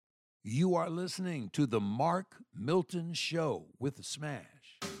You are listening to The Mark Milton Show with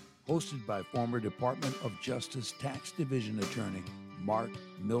Smash, hosted by former Department of Justice Tax Division Attorney Mark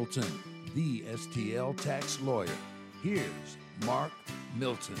Milton, the STL tax lawyer. Here's Mark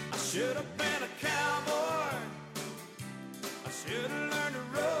Milton. I should have been a cowboy. I should have learned to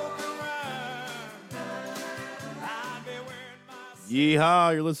rope and ride. I'd be wearing my...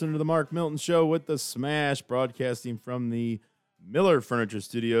 Yeehaw, you're listening to The Mark Milton Show with the Smash, broadcasting from the Miller Furniture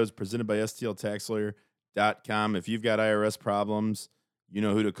Studios, presented by STLTaxLawyer.com. If you've got IRS problems, you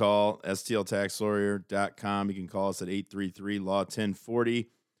know who to call, STLTaxLawyer.com. You can call us at 833-LAW-1040.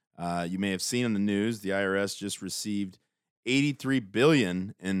 You may have seen in the news, the IRS just received $83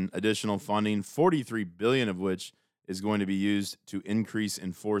 billion in additional funding, $43 billion of which is going to be used to increase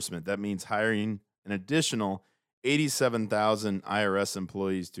enforcement. That means hiring an additional 87,000 IRS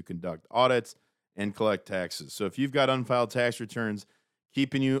employees to conduct audits and collect taxes. So if you've got unfiled tax returns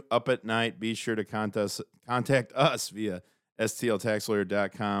keeping you up at night, be sure to contact us via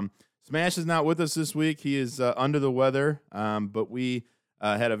STLTaxLawyer.com. Smash is not with us this week. He is under the weather, but we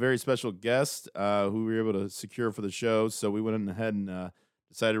had a very special guest who we were able to secure for the show, so we went ahead and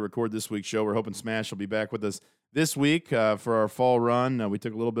decided to record this week's show. We're hoping Smash will be back with us this week for our fall run. We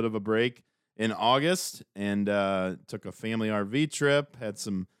took a little bit of a break in August and took a family RV trip, had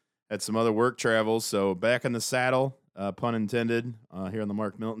some other work travels, so back in the saddle, pun intended, here on the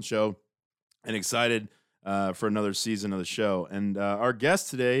Mark Milton Show, and excited for another season of the show. And our guest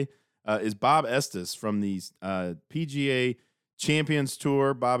today is Bob Estes from the PGA Champions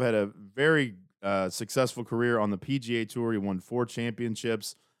Tour. Bob had a very successful career on the PGA Tour. He won 4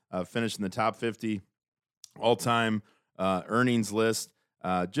 championships, finished in the top 50 all-time earnings list.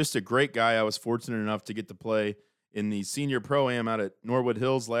 Just a great guy. I was fortunate enough to get to play in the senior pro-am out at Norwood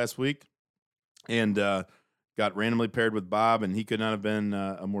Hills last week, and got randomly paired with Bob, and he could not have been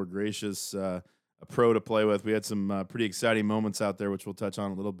a more gracious a pro to play with. We had some pretty exciting moments out there, which we'll touch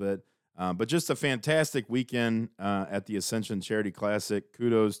on a little bit. But just a fantastic weekend at the Ascension Charity Classic.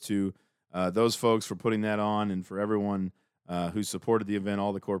 Kudos to those folks for putting that on, and for everyone who supported the event,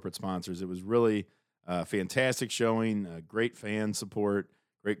 all the corporate sponsors. It was really a fantastic showing, great fan support,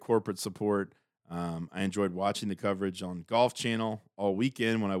 great corporate support. I enjoyed watching the coverage on Golf Channel all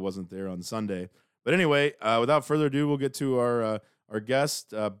weekend when I wasn't there on Sunday. But anyway, without further ado, we'll get to our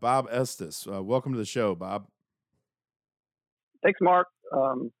guest, Bob Estes. Welcome to the show, Bob. Thanks, Mark.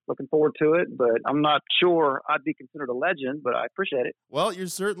 Looking forward to it, but I'm not sure I'd be considered a legend, but I appreciate it. Well, you're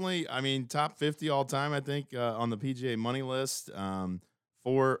certainly, top 50 all time, I think, on the PGA money list.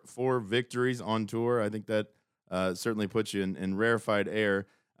 Four victories on tour. I think that certainly puts you in rarefied air.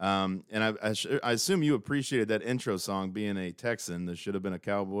 And I assume you appreciated that intro song, being a Texan. There should have been a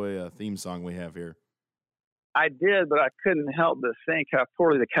cowboy theme song we have here. I did, but I couldn't help but think how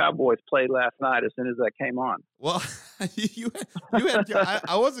poorly the Cowboys played last night as soon as that came on. Well, you had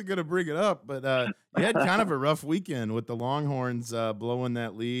I wasn't going to bring it up, but you had kind of a rough weekend with the Longhorns blowing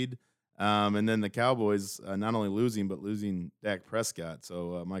that lead, and then the Cowboys not only losing, but losing Dak Prescott.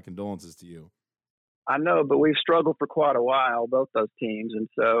 So my condolences to you. I know, but we've struggled for quite a while, both those teams, and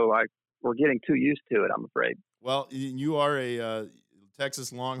so we're getting too used to it, I'm afraid. Well, you are a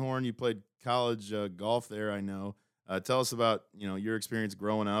Texas Longhorn. You played college golf there, I know. Tell us about your experience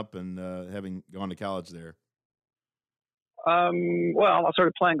growing up and having gone to college there. Well, I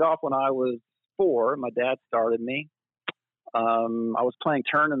started playing golf when I was 4. My dad started me. I was playing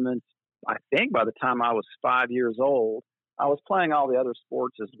tournaments, I think, by the time I was 5 years old. I was playing all the other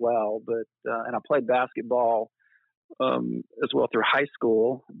sports as well, but and I played basketball as well through high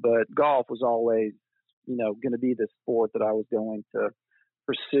school. But golf was always, going to be the sport that I was going to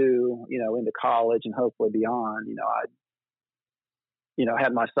pursue, into college and hopefully beyond. I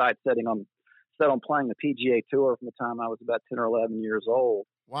had my sights set on playing the PGA Tour from the time I was about 10 or 11 years old.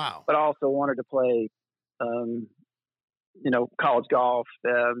 Wow! But I also wanted to play, college golf,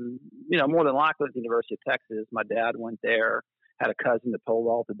 more than likely at the University of Texas. My dad went there, had a cousin that pole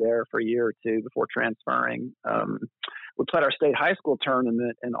vaulted there for a year or two before transferring. We played our state high school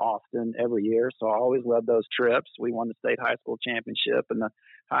tournament in Austin every year, so I always loved those trips. We won the state high school championship in the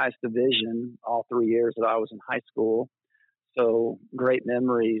highest division all 3 years that I was in high school. So great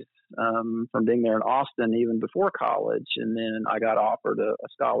memories from being there in Austin even before college. And then I got offered a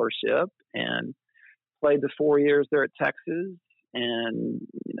scholarship and played the 4 years there at Texas, and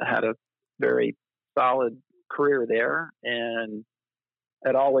had a very solid career there, and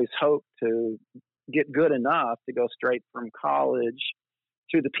had always hoped to get good enough to go straight from college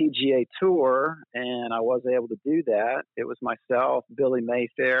to the PGA Tour, and I was able to do that. It was myself, Billy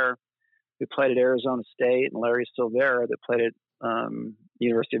Mayfair, who played at Arizona State, and Larry Silvera, that played at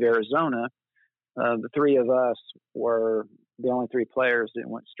University of Arizona. The three of us were the only three players that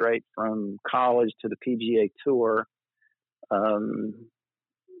went straight from college to the PGA Tour,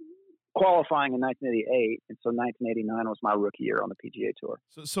 qualifying in 1988. And so 1989 was my rookie year on the PGA Tour.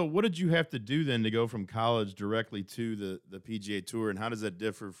 So what did you have to do then to go from college directly to the PGA Tour, and how does that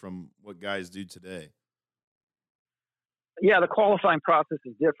differ from what guys do today? Yeah, the qualifying process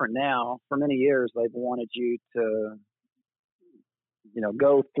is different now. For many years, they've wanted you to,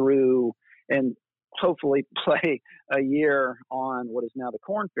 go through and hopefully play a year on what is now the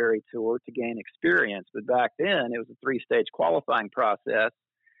Korn Ferry Tour to gain experience. But back then, it was a 3-stage qualifying process.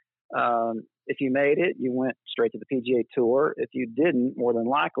 If you made it, you went straight to the PGA Tour. If you didn't, more than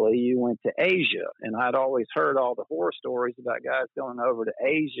likely, you went to Asia. And I'd always heard all the horror stories about guys going over to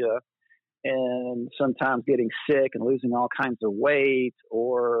Asia and sometimes getting sick and losing all kinds of weight,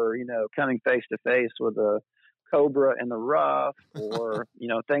 or, coming face to face with a cobra in the rough, or,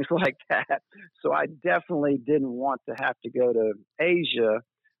 things like that. So I definitely didn't want to have to go to Asia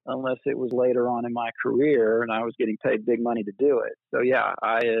unless it was later on in my career and I was getting paid big money to do it. So yeah,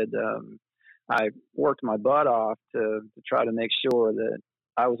 I worked my butt off to try to make sure that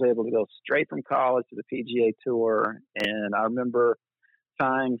I was able to go straight from college to the PGA Tour. And I remember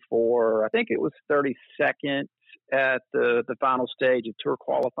tying for, I think it was 32nd at the final stage of tour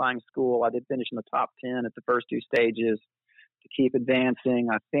qualifying school. I did finish in the top 10 at the first two stages to keep advancing.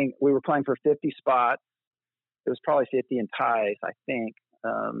 I think we were playing for 50 spots. It was probably 50 in ties, I think.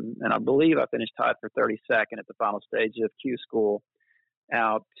 And I believe I finished tied for 32nd at the final stage of Q School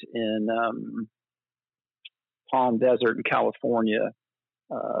out in Palm Desert in California.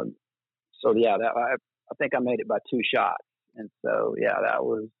 So yeah, I think I made it by 2 shots. And so, yeah, that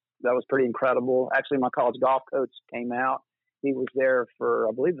was pretty incredible. Actually, my college golf coach came out. He was there for,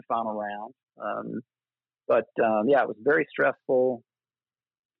 I believe, the final round. Yeah, it was very stressful.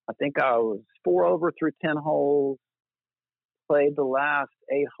 I think I was 4 over through 10 holes, played the last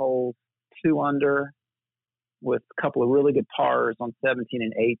 8 holes 2 under with a couple of really good pars on 17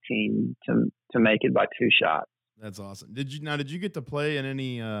 and 18 to make it by 2 shots. That's awesome. Did you get to play in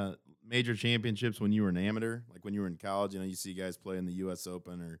any major championships when you were an amateur? Like when you were in college, you see guys play in the U.S.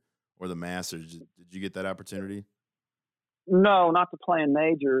 Open or the Masters. Did you get that opportunity? No, not to play in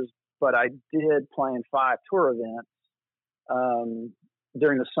majors, but I did play in 5 tour events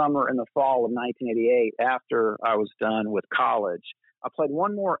during the summer and the fall of 1988 after I was done with college. I played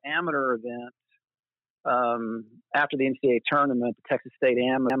one more amateur event after the NCAA tournament, the Texas State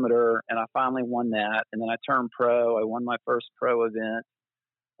Amateur, and I finally won that. And then I turned pro. I won my first pro event.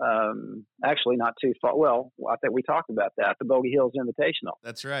 Actually, not too far. Well, I think we talked about that, the Bogey Hills Invitational.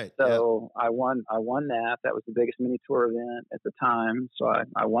 That's right. So yeah. I won that. That was the biggest mini tour event at the time. So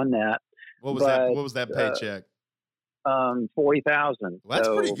I won that. What was that paycheck? $40,000. Well, that's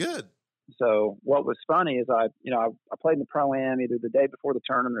pretty good. So what was funny is I played in the Pro-Am either the day before the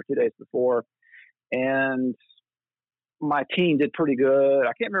tournament or 2 days before, and my team did pretty good.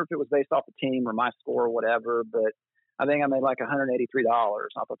 I can't remember if it was based off the team or my score or whatever, but I think I made like $183.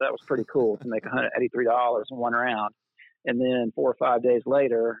 I thought that was pretty cool to make $183 in one round. And then 4 or 5 days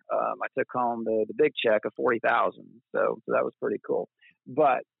later, I took home the big check of $40,000. So that was pretty cool.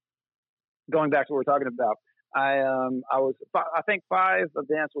 But going back to what we're talking about, I think 5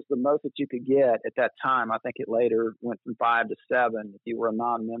 events was the most that you could get at that time. I think it later went from 5 to 7 if you were a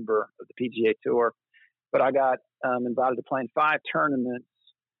non-member of the PGA Tour. But I got invited to play in 5 tournaments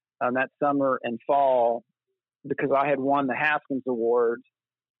that summer and fall because I had won the Haskins Award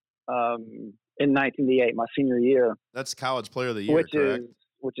in 1988, my senior year. That's College Player of the Year, correct?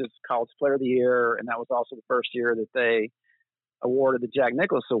 Which is College Player of the Year, and that was also the first year that they awarded the Jack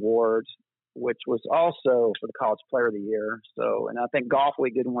Nicklaus Award, which was also for the College Player of the Year. So, and I think Golf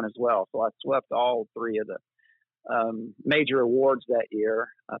Week did one as well. So I swept all 3 of the major awards that year.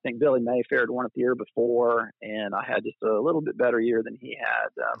 I think Billy Mayfair had won it the year before, and I had just a little bit better year than he had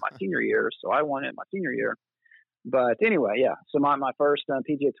my senior year. So I won it my senior year. But anyway, yeah. So my first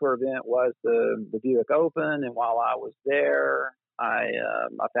PGA Tour event was the Buick Open, and while I was there, I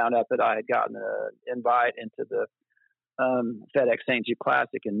found out that I had gotten an invite into the FedEx St. Jude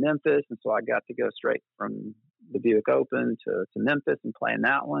Classic in Memphis, and so I got to go straight from the Buick Open to Memphis and play in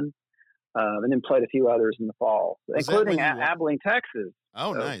that one, and then played a few others in the fall, including Abilene, Texas.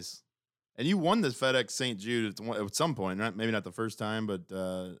 Oh, so, nice! And you won this FedEx St. Jude at some point, maybe not the first time, but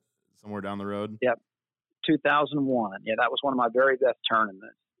somewhere down the road. Yep, 2001. Yeah, that was one of my very best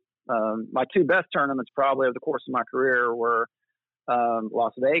tournaments. My 2 best tournaments probably over the course of my career were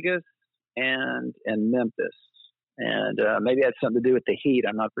Las Vegas and Memphis. And maybe it had something to do with the heat.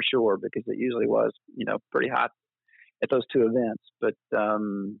 I'm not for sure because it usually was, pretty hot at those two events. But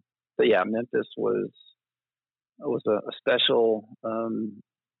yeah, Memphis was a special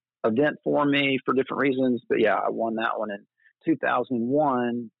event for me for different reasons. But yeah, I won that one in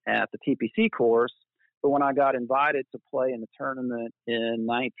 2001 at the TPC course. But when I got invited to play in the tournament in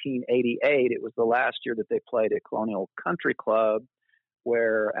 1988, it was the last year that they played at Colonial Country Club,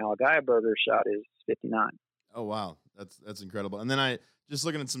 where Al Geiberger shot his 59. Oh wow, that's incredible. And then I just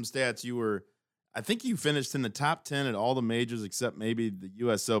looking at some stats, I think you finished in the top 10 at all the majors except maybe the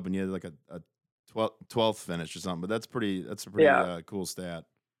U.S. Open. You had like a 12th finish or something, but that's a pretty cool stat.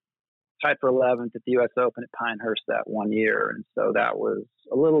 Tied for 11th at the U.S. Open at Pinehurst that one year, and so that was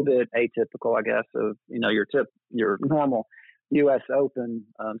a little bit atypical, I guess, of your normal U.S. Open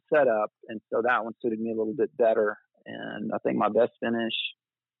setup, and so that one suited me a little bit better. And I think my best finish,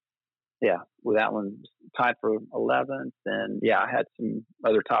 with that one tied for 11th, and I had some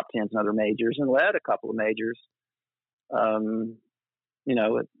other top 10s and other majors, and led a couple of majors. And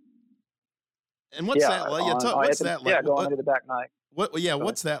what's that like? What's that like? Going into the back night.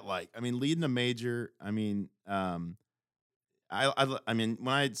 What's that like? I mean, leading a major. I mean, I mean,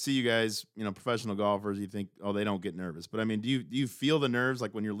 when I see you guys, professional golfers, you think, oh, they don't get nervous. But I mean, do you feel the nerves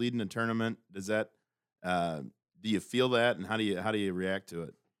like when you're leading a tournament? Does that do you feel that, and how do you react to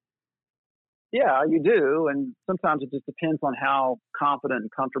it? Yeah, you do, and sometimes it just depends on how confident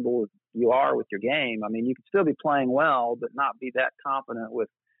and comfortable you are with your game. I mean, you could still be playing well, but not be that confident with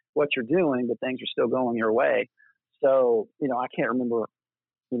what you're doing, but things are still going your way. So, I can't remember,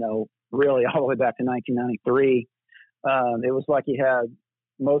 really all the way back to 1993. It was like you had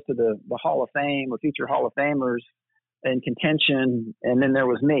most of the Hall of Fame or future Hall of Famers in contention, and then there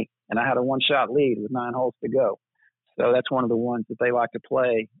was me, and I had a one-shot lead with 9 holes to go. So that's one of the ones that they like to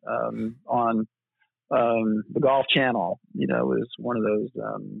play on the Golf Channel. Is one of those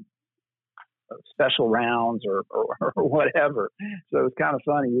special rounds or whatever. So it's kind of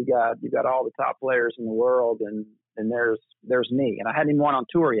funny. You got all the top players in the world, and there's me. And I hadn't even won on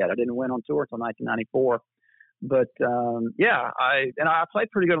tour yet. I didn't win on tour until 1994. But I played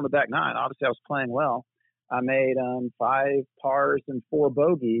pretty good on the back nine. Obviously, I was playing well. I made 5 pars and 4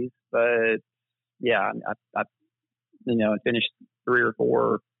 bogeys, but I and finished 3 or 4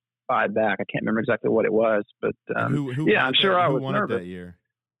 or 5 back. I can't remember exactly what it was, but I'm sure I was nervous. That year?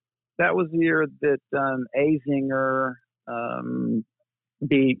 That was the year that Azinger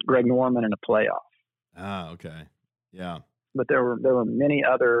beat Greg Norman in a playoff. Ah, okay, yeah. But there were many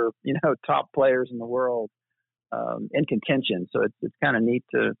other top players in the world in contention. So it's kind of neat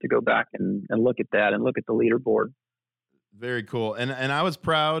to go back and look at that and look at the leaderboard. Very cool. And I was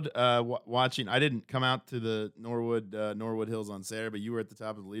proud watching. I didn't come out to the Norwood Hills on Saturday, but you were at the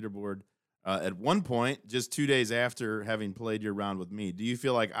top of the leaderboard at one point, just 2 days after having played your round with me. Do you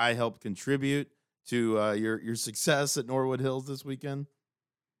feel like I helped contribute to your success at Norwood Hills this weekend?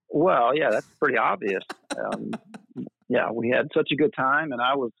 Well, yeah, that's pretty obvious. We had such a good time, and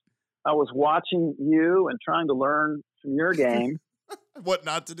I was watching you and trying to learn from your game. What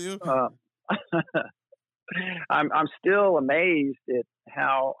not to do? I'm still amazed at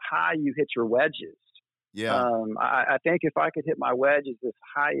how high you hit your wedges. Yeah. I think if I could hit my wedges as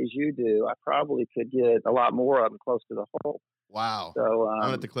high as you do, I probably could get a lot more of them close to the hole. Wow. So I'm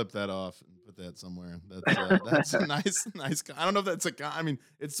gonna have to clip that off and put that somewhere. That's a nice. I don't know if that's I mean,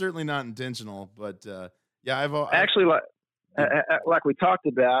 it's certainly not intentional, but I've actually like we talked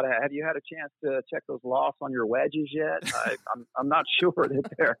about. Have you had a chance to check those lofts on your wedges yet? I'm not sure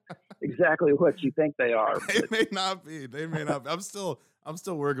that they're exactly what you think they are. They may not be. I'm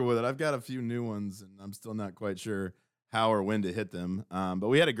still working with it. I've got a few new ones, and I'm still not quite sure how or when to hit them. But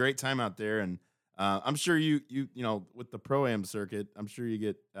we had a great time out there, and I'm sure you with the Pro-Am circuit, I'm sure you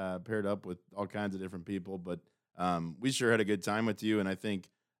get paired up with all kinds of different people. But we sure had a good time with you, and I think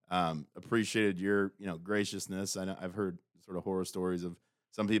appreciated your graciousness. I know I've heard sort of horror stories of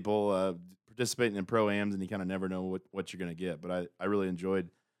some people participating in Pro-Ams, and you kind of never know what you're going to get. But I really enjoyed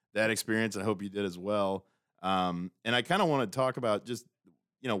that experience, and I hope you did as well. And I kind of want to talk about just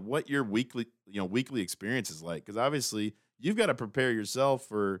what your weekly experience is like, because obviously you've got to prepare yourself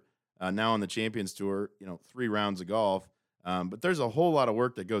for now on the Champions Tour, 3 rounds of golf. But there's a whole lot of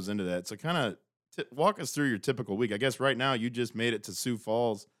work that goes into that. So kind of walk us through your typical week. I guess right now you just made it to Sioux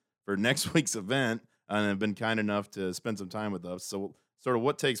Falls for next week's event and have been kind enough to spend some time with us. So sort of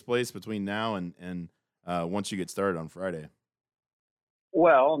what takes place between now and once you get started on Friday?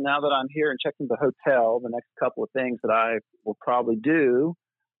 Well, now that I'm here and checking the hotel, the next couple of things that I will probably do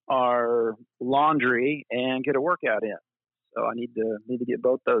are laundry and get a workout in. So I need to get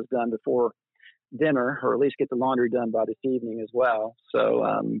both those done before dinner, or at least get the laundry done by this evening as well. So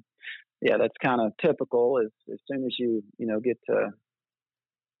yeah, that's kind of typical. As soon as you get to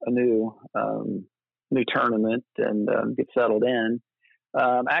a new tournament and get settled in.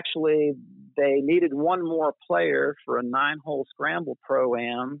 Actually, they needed one more player for a 9-hole scramble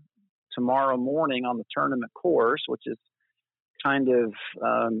pro-am tomorrow morning on the tournament course, which is kind of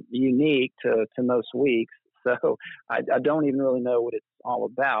unique to most weeks. So I don't even really know what it's all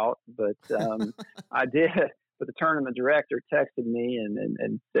about, but I did. But the tournament director texted me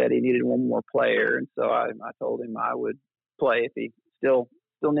and said he needed one more player, and so I told him I would play if he still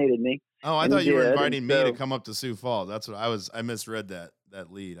needed me. Oh, I thought you were inviting me to come up to Sioux Falls. That's what I was. I misread that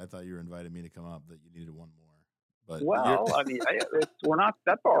lead. I thought you were inviting me to come up. That you needed one more. But I mean, we're not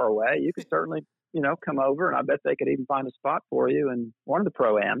that far away. You could certainly come over, and I bet they could even find a spot for you in one of the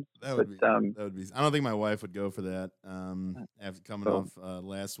pro-ams. That would be. I don't think my wife would go for that. After coming off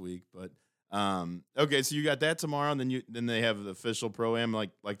last week, but. Okay, so you got that tomorrow, and then they have the official pro-am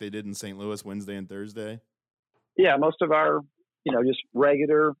like they did in St. Louis Wednesday and Thursday. Yeah, most of our just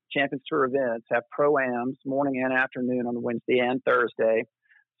regular Champions Tour events have pro-ams morning and afternoon on Wednesday and Thursday.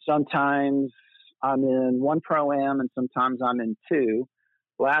 Sometimes I'm in one pro-am and sometimes I'm in two.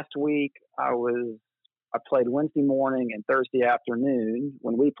 Last week I played Wednesday morning and Thursday afternoon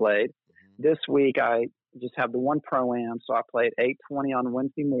when we played. Mm-hmm. This week I just have the one pro-am, so I played 8:20 on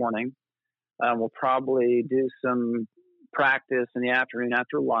Wednesday morning. We'll probably do some practice in the afternoon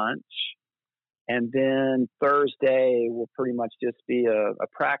after lunch. And then Thursday will pretty much just be a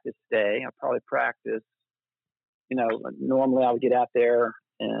practice day. I'll probably practice, normally I would get out there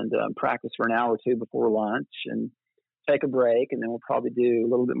and practice for an hour or two before lunch and take a break. And then we'll probably do a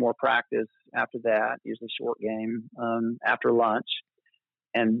little bit more practice after that, usually short game after lunch.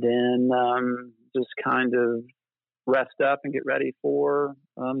 And then just kind of rest up and get ready for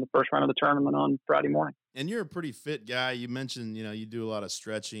the first round of the tournament on Friday morning. And you're a pretty fit guy. You mentioned, you do a lot of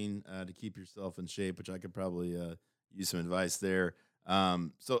stretching to keep yourself in shape, which I could probably use some advice there.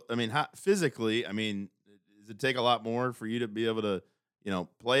 So, I mean, physically, does it take a lot more for you to be able to,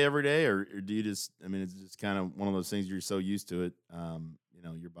 play every day, or do you just, it's just kind of one of those things you're so used to it,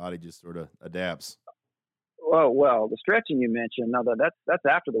 your body just sort of adapts? Oh, well, the stretching you mentioned, no, that's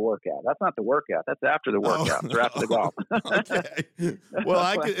after the workout. That's not the workout. That's after the workout. Or after the golf. Okay.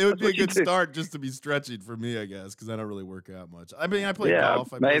 Well, it would be a good start just to be stretching for me, I guess, because I don't really work out much. I play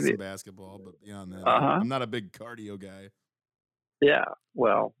golf. I play some basketball, but beyond that, I'm not a big cardio guy. Yeah.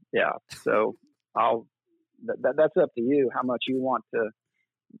 Well, yeah. So that's up to you how much you want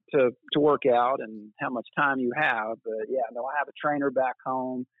to work out and how much time you have. But yeah, no, I have a trainer back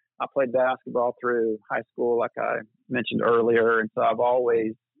home. I played basketball through high school, like I mentioned earlier, and so I've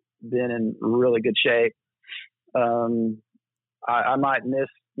always been in really good shape. I might miss,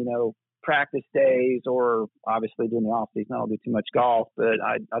 practice days, or obviously during the off season I don't do too much golf, but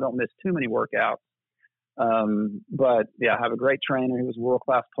I don't miss too many workouts. But yeah, I have a great trainer who was a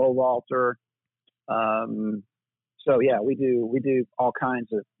world-class pole vaulter. So yeah, we do all kinds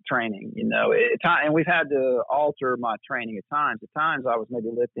of training, and we've had to alter my training at times. At times I was maybe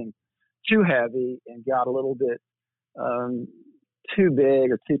lifting too heavy and got a little bit too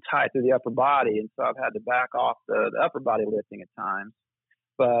big or too tight to the upper body, and so I've had to back off the upper body lifting at times.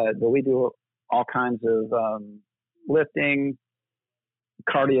 But we do all kinds of lifting,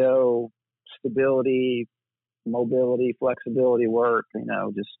 cardio, stability, mobility, flexibility work,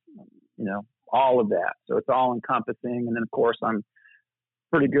 all of that. So it's all encompassing. And then, of course, I'm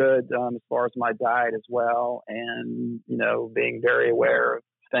pretty good as far as my diet as well, and, being very aware of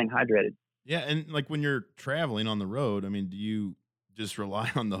staying hydrated. Yeah, and like when you're traveling on the road, do you just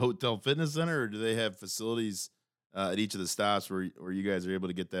rely on the hotel fitness center, or do they have facilities at each of the stops where you guys are able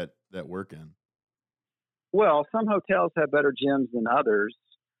to get that work in? Well, some hotels have better gyms than others.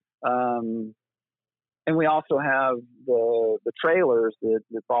 And we also have the trailers that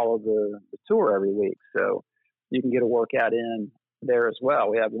follow the tour every week. So you can get a workout in there as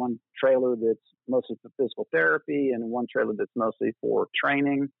well. We have one trailer that's mostly for physical therapy and one trailer that's mostly for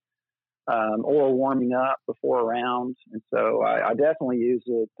training or warming up before a round. And so I definitely use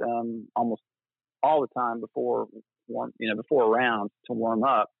it almost all the time before a round to warm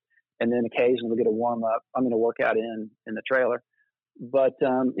up. And then occasionally get a workout in the trailer. But,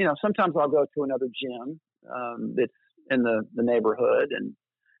 sometimes I'll go to another gym that's in the neighborhood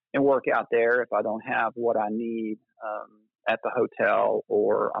and work out there if I don't have what I need at the hotel,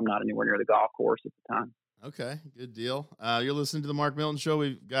 or I'm not anywhere near the golf course at the time. Okay, good deal. You're listening to the Mark Milton Show.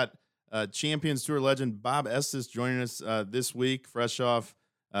 We've got Champions Tour legend Bob Estes joining us this week, fresh off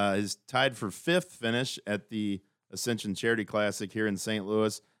his tied for 5th finish at the Ascension Charity Classic here in St.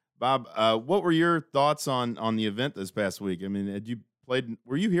 Louis. Bob, what were your thoughts on the event this past week? Had you played.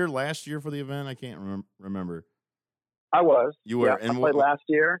 Were you here last year for the event? I can't remember. I was. You were. Yeah, and I played last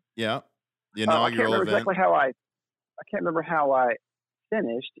year. Yeah. The I can't inaugural remember event. exactly how I can't remember how I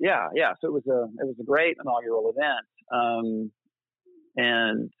finished. Yeah. So it was a great inaugural event.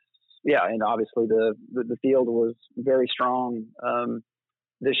 And obviously the field was very strong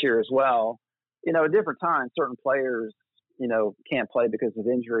this year as well. At different times, certain players, can't play because of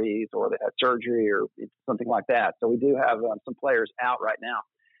injuries or they had surgery or something like that. So we do have some players out right now.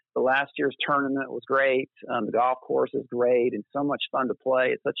 The last year's tournament was great. The golf course is great and so much fun to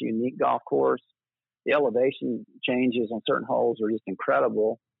play. It's such a unique golf course. The elevation changes on certain holes are just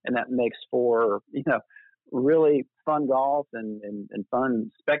incredible, and that makes for really fun golf and fun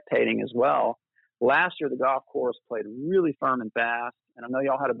spectating as well. Last year, the golf course played really firm and fast, and I know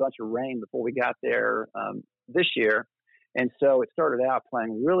y'all had a bunch of rain before we got there this year, and so it started out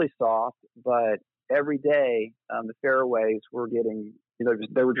playing really soft, but every day the fairways were getting,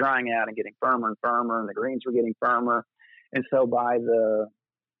 they were drying out and getting firmer and firmer, and the greens were getting firmer, and so by the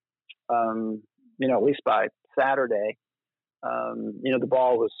at least by Saturday, the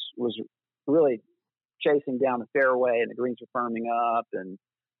ball was really chasing down the fairway, and the greens were firming up, and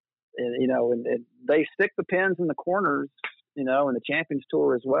they stick the pins in the corners, in the Champions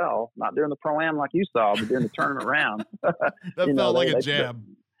Tour as well. Not during the Pro-Am like you saw, but during the tournament round. That felt like a jab.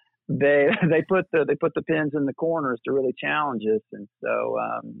 They put the pins in the corners to really challenge us, and so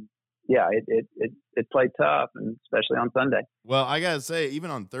it played tough, and especially on Sunday. Well, I gotta say, even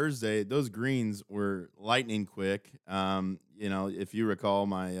on Thursday, those greens were lightning quick. If you recall,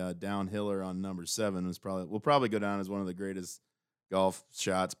 my downhiller on number 7 will probably go down as one of the greatest golf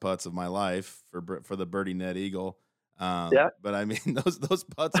shots, putts of my life for the birdie net eagle. But I mean, those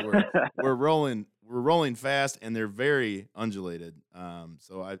putts were rolling fast, and they're very undulated.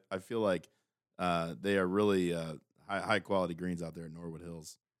 So I feel like they are really high quality greens out there at Norwood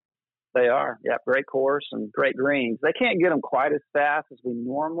Hills. They are, yeah, great course and great greens. They can't get them quite as fast as we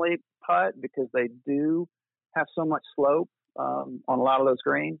normally putt because they do have so much slope on a lot of those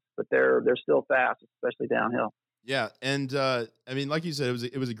greens, but they're still fast, especially downhill. Yeah, and like you said,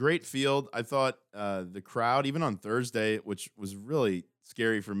 it was a great field. I thought the crowd, even on Thursday, which was really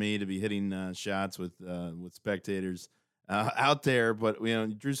scary for me to be hitting shots with spectators out there, but you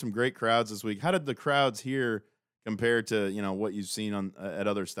drew some great crowds this week. How did the crowds here compare to what you've seen at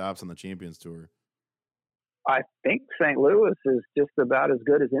other stops on the Champions Tour? I think St. Louis is just about as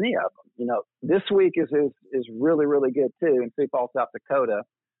good as any of them. This week is really, really good too. In Sioux Falls, South Dakota,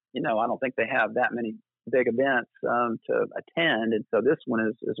 I don't think they have that many big events to attend, and so this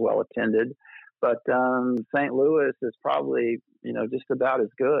one is well attended. But St. Louis is probably just about as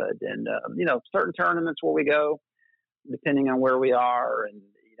good. And certain tournaments where we go, depending on where we are, and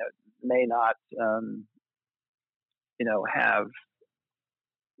may not have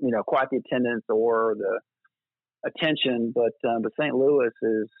quite the attendance or the attention, but St. Louis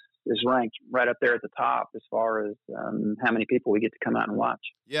is ranked right up there at the top as far as how many people we get to come out and watch.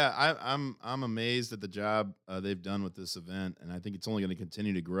 Yeah, I'm amazed at the job they've done with this event, and I think it's only going to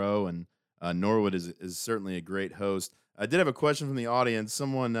continue to grow. And Norwood is certainly a great host. I did have a question from the audience.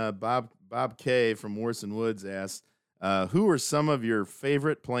 Someone, Bob K from Morrison Woods, asked, "Who are some of your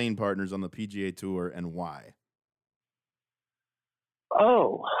favorite playing partners on the PGA Tour and why?"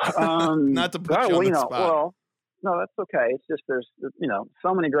 Oh, not to put you on the spot. Well, no, that's okay. It's just there's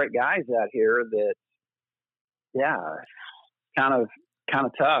so many great guys out here that, kind of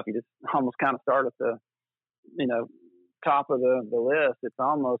tough. You just almost kind of start at the top of the list. It's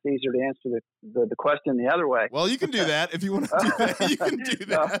almost easier to answer the question the other way. Well, you can do that if you want to do that. You can do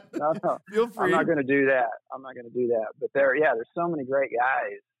that. No. Feel free. I'm not going to do that. But there's so many great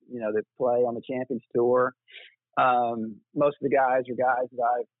guys that play on the Champions Tour. Most of the guys are guys that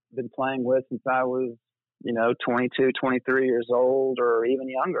I've been playing with since I was 22, 23 years old, or even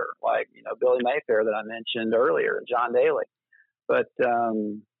younger, like Billy Mayfair that I mentioned earlier, and John Daly. But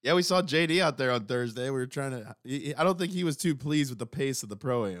we saw JD out there on Thursday. We were trying to. I don't think he was too pleased with the pace of the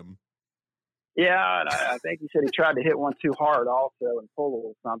Pro-Am. Yeah, and I think he said he tried to hit one too hard also and pull a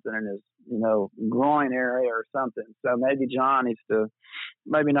little something in his groin area or something. So maybe John needs to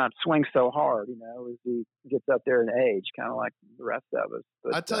maybe not swing so hard, as he gets up there in age, kind of like the rest of us.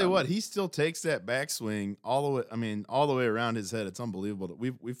 But I tell you what, he still takes that backswing all the way. I mean, all the way around his head. It's unbelievable.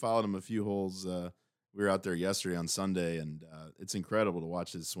 We followed him a few holes. We were out there yesterday on Sunday, and it's incredible to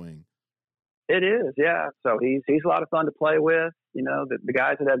watch his swing. It is, yeah. So he's a lot of fun to play with. The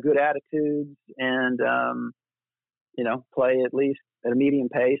guys that have good attitudes and play at least at a medium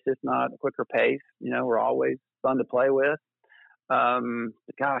pace, if not a quicker pace. We're always fun to play with. Gosh,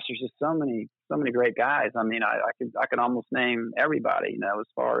 there's just so many so many great guys. I mean, I could almost name everybody, as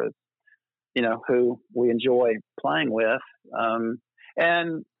far as, who we enjoy playing with.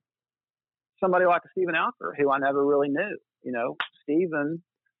 And somebody like Stephen Alker, who I never really knew. Stephen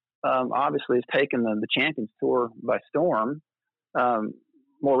obviously has taken the Champions Tour by storm.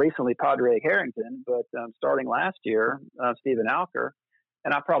 More recently, Padre Harrington, but starting last year, Stephen Alker.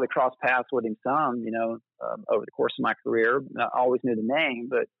 And I probably crossed paths with him some, over the course of my career. I always knew the name,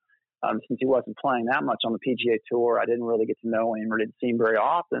 but since he wasn't playing that much on the PGA Tour, I didn't really get to know him or didn't see him very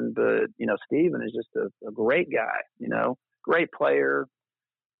often. But, Stephen is just a great guy, great player,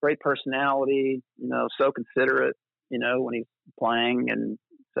 great personality, so considerate, when he's playing. And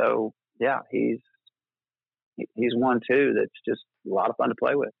so, yeah, he's one too that's just a lot of fun to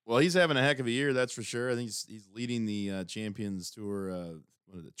play with. Well, he's having a heck of a year, that's for sure. I think he's leading the Champions Tour,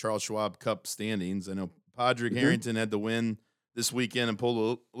 the Charles Schwab Cup standings. I know Padraig Harrington had the win this weekend and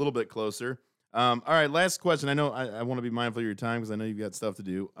pulled a little bit closer. All right, last question. I know I want to be mindful of your time because I know you've got stuff to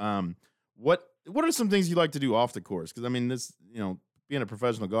do. What are some things you like to do off the course? Because I mean, this, being a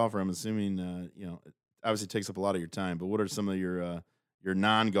professional golfer, I'm assuming, it obviously takes up a lot of your time. But what are some of your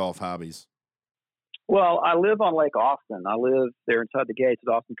non-golf hobbies? Well, I live on Lake Austin. I live there inside the gates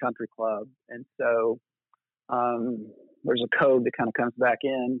at Austin Country Club, and so there's a code that kind of comes back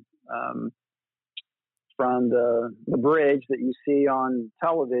in from the bridge that you see on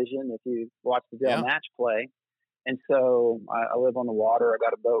television if you watch the Dell Match play. And so I live on the water. I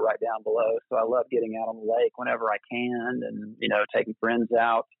got a boat right down below, so I love getting out on the lake whenever I can, and taking friends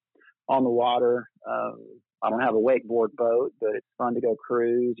out on the water. I don't have a wakeboard boat, but it's fun to go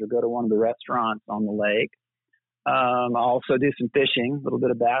cruise or go to one of the restaurants on the lake. I also do some fishing, a little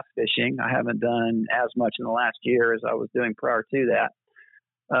bit of bass fishing. I haven't done as much in the last year as I was doing prior to that,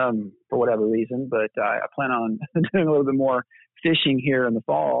 for whatever reason, but I plan on doing a little bit more fishing here in the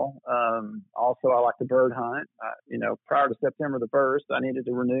fall. Also, I like to bird hunt. Prior to September the 1st, I needed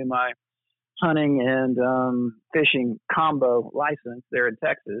to renew my hunting and fishing combo license there in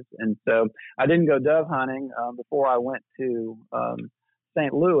Texas. And so I didn't go dove hunting before I went to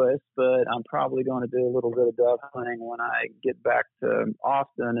St. Louis, but I'm probably going to do a little bit of dove hunting when I get back to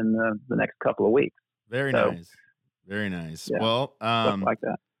Austin in the next couple of weeks. Very nice. Very nice. Yeah, well, stuff like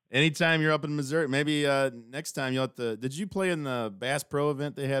that. Anytime you're up in Missouri, maybe next time you'll have to, did you play in the Bass Pro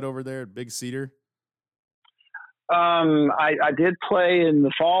event they had over there at Big Cedar? I did play in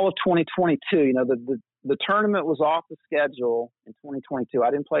the fall of 2022. The tournament was off the schedule in 2022.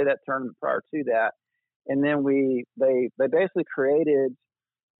 I didn't play that tournament prior to that. And then they basically created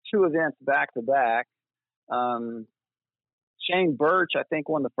two events back to back. Shane Birch, I think,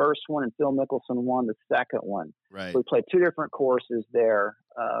 won the first one, and Phil Mickelson won the second one. Right. So we played two different courses there.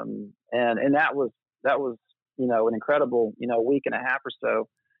 And that was, an incredible, week and a half or so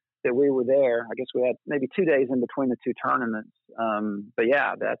that we were there. I guess we had maybe 2 days in between the two tournaments. But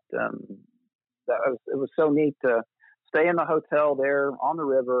yeah, it was so neat to stay in the hotel there on the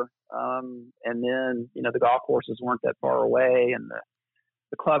river. And then, the golf courses weren't that far away, and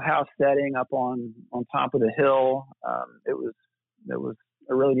the clubhouse setting up on top of the hill. It was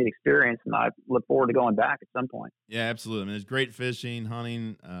a really neat experience, and I look forward to going back at some point. Yeah, absolutely. I mean, it's great fishing,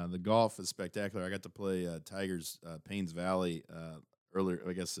 hunting. The golf is spectacular. I got to play Tigers Paynes Valley earlier,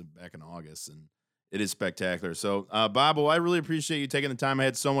 I guess, back in August, and it is spectacular. So, Bob, I really appreciate you taking the time. I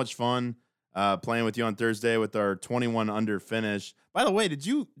had so much fun playing with you on Thursday with our 21 under finish. By the way, did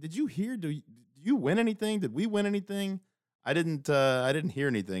you hear? Did you win anything? Did we win anything? I didn't hear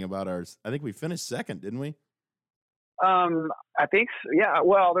anything about ours. I think we finished second, didn't we? I think so. Yeah.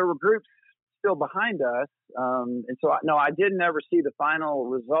 Well, there were groups still behind us, and so I didn't ever see the final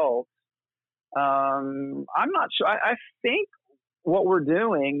results. I'm not sure. I think what we're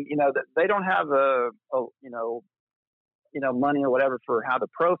doing, that they don't have a money or whatever for how the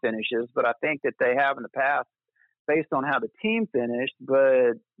pro finishes, but I think that they have in the past based on how the team finished,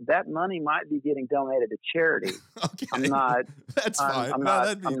 but that money might be getting donated to charity. Okay. I'm not. That's fine. I'm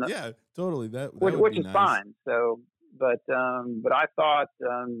not, yeah, totally. That which is nice. fine. So, but I thought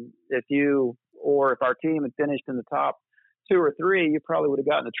if our team had finished in the top 2 or 3, you probably would have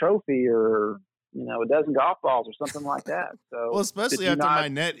gotten a trophy or a dozen golf balls or something like that. So, well, especially after my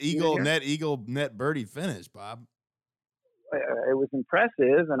net birdie finish, Bob. It was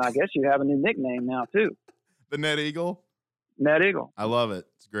impressive, and I guess you have a new nickname now too. The Net Eagle? Net Eagle. I love it.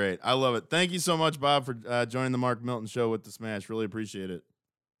 It's great. I love it. Thank you so much, Bob, for joining the Mark Milton Show with the Smash. Really appreciate it.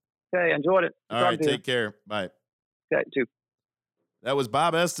 Okay, enjoyed it. All right, take care. Bye. Okay, too. That was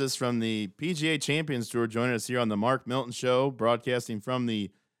Bob Estes from the PGA Champions Tour joining us here on the Mark Milton Show, broadcasting from the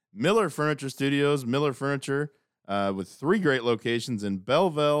Miller Furniture Studios. Miller Furniture with 3 great locations in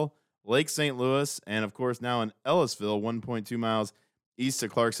Belleville, Lake St. Louis, and of course now in Ellisville, 1.2 miles east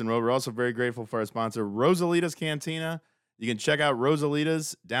of Clarkson Road. We're also very grateful for our sponsor, Rosalita's Cantina. You can check out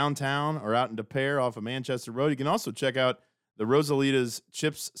Rosalita's downtown or out in De Pere off of Manchester Road. You can also check out the Rosalita's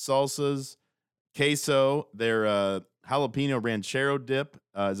chips, salsas, queso. Their jalapeno ranchero dip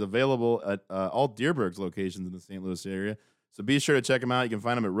is available at all Deerberg's locations in the St. Louis area. So be sure to check them out. You can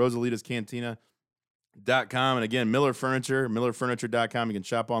find them at rosalitascantina.com. And again, Miller Furniture, millerfurniture.com. You can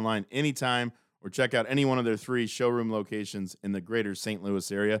shop online anytime or check out any one of their 3 showroom locations in the greater St.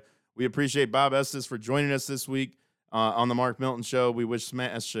 Louis area. We appreciate Bob Estes for joining us this week on the Mark Milton Show. We wish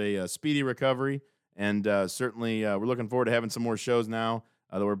Smash a speedy recovery, and certainly we're looking forward to having some more shows now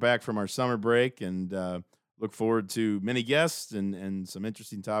that we're back from our summer break, and look forward to many guests and some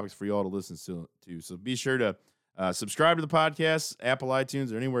interesting topics for you all to listen to. So be sure to subscribe to the podcast, Apple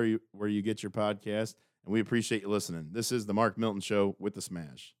iTunes, or anywhere where you get your podcast, and we appreciate you listening. This is the Mark Milton Show with the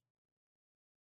Smash.